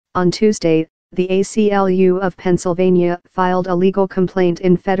On Tuesday, the ACLU of Pennsylvania filed a legal complaint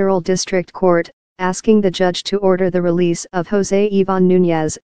in federal district court, asking the judge to order the release of Jose Ivan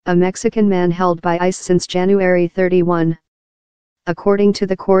Nuñez, a Mexican man held by ICE since January 31. According to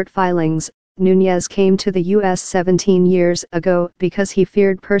the court filings, Nuñez came to the U.S. 17 years ago because he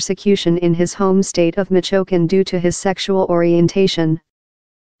feared persecution in his home state of Michoacán due to his sexual orientation.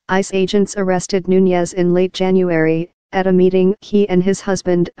 ICE agents arrested Nuñez in late January, at a meeting he and his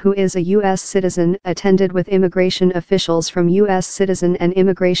husband, who is a U.S. citizen, attended with immigration officials from U.S. Citizen and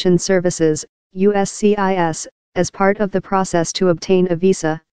Immigration Services, USCIS, as part of the process to obtain a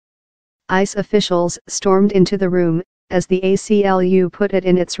visa. ICE officials stormed into the room, as the ACLU put it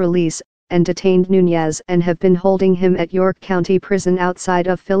in its release, and detained Nuñez and have been holding him at York County Prison outside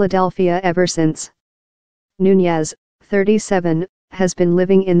of Philadelphia ever since. Nuñez, 37, has been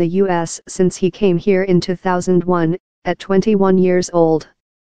living in the U.S. since he came here in 2001, at 21 years old.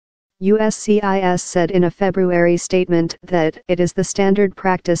 USCIS said in a February statement that it is the standard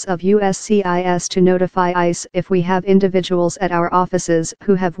practice of USCIS to notify ICE if we have individuals at our offices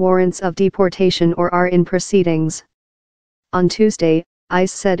who have warrants of deportation or are in proceedings. On Tuesday,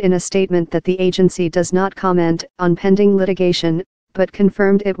 ICE said in a statement that the agency does not comment on pending litigation, but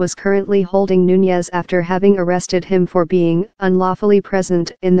confirmed it was currently holding Nuñez after having arrested him for being unlawfully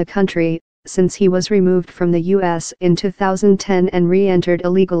present in the country, since he was removed from the U.S. in 2010 and re-entered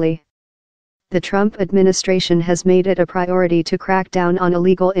illegally. The Trump administration has made it a priority to crack down on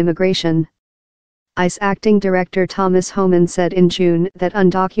illegal immigration. ICE Acting Director Thomas Homan said in June that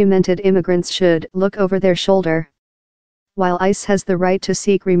undocumented immigrants should look over their shoulder. While ICE has the right to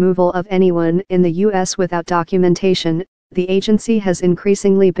seek removal of anyone in the U.S. without documentation, the agency has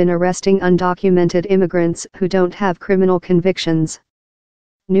increasingly been arresting undocumented immigrants who don't have criminal convictions.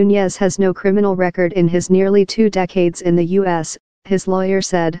 Nuñez has no criminal record in his nearly 2 decades in the U.S., his lawyer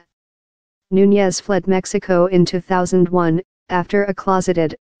said. Nuñez fled Mexico in 2001, after a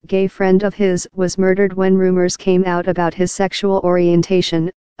closeted, gay friend of his was murdered when rumors came out about his sexual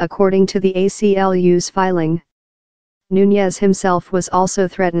orientation, according to the ACLU's filing. Nuñez himself was also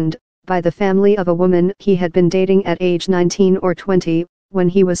threatened by the family of a woman he had been dating at age 19 or 20, when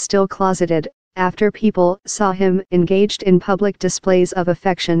he was still closeted, after people saw him engaged in public displays of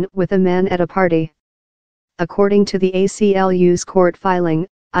affection with a man at a party. According to the ACLU's court filing,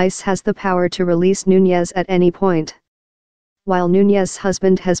 ICE has the power to release Nuñez at any point. While Nuñez's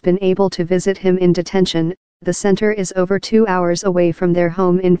husband has been able to visit him in detention, the center is over 2 hours away from their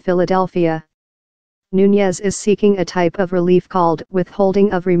home in Philadelphia. Nuñez is seeking a type of relief called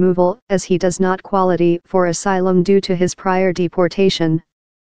withholding of removal, as he does not qualify for asylum due to his prior deportation.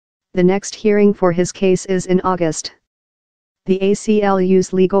 The next hearing for his case is in August. The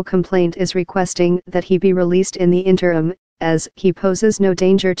ACLU's legal complaint is requesting that he be released in the interim, as he poses no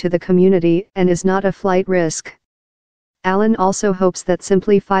danger to the community and is not a flight risk. Allen also hopes that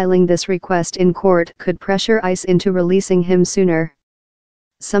simply filing this request in court could pressure ICE into releasing him sooner.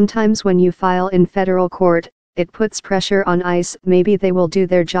 Sometimes when you file in federal court, it puts pressure on ICE. Maybe they will do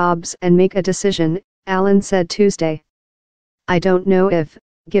their jobs and make a decision, Allen said Tuesday. I don't know if,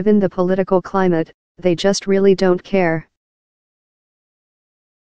 given the political climate, they just really don't care.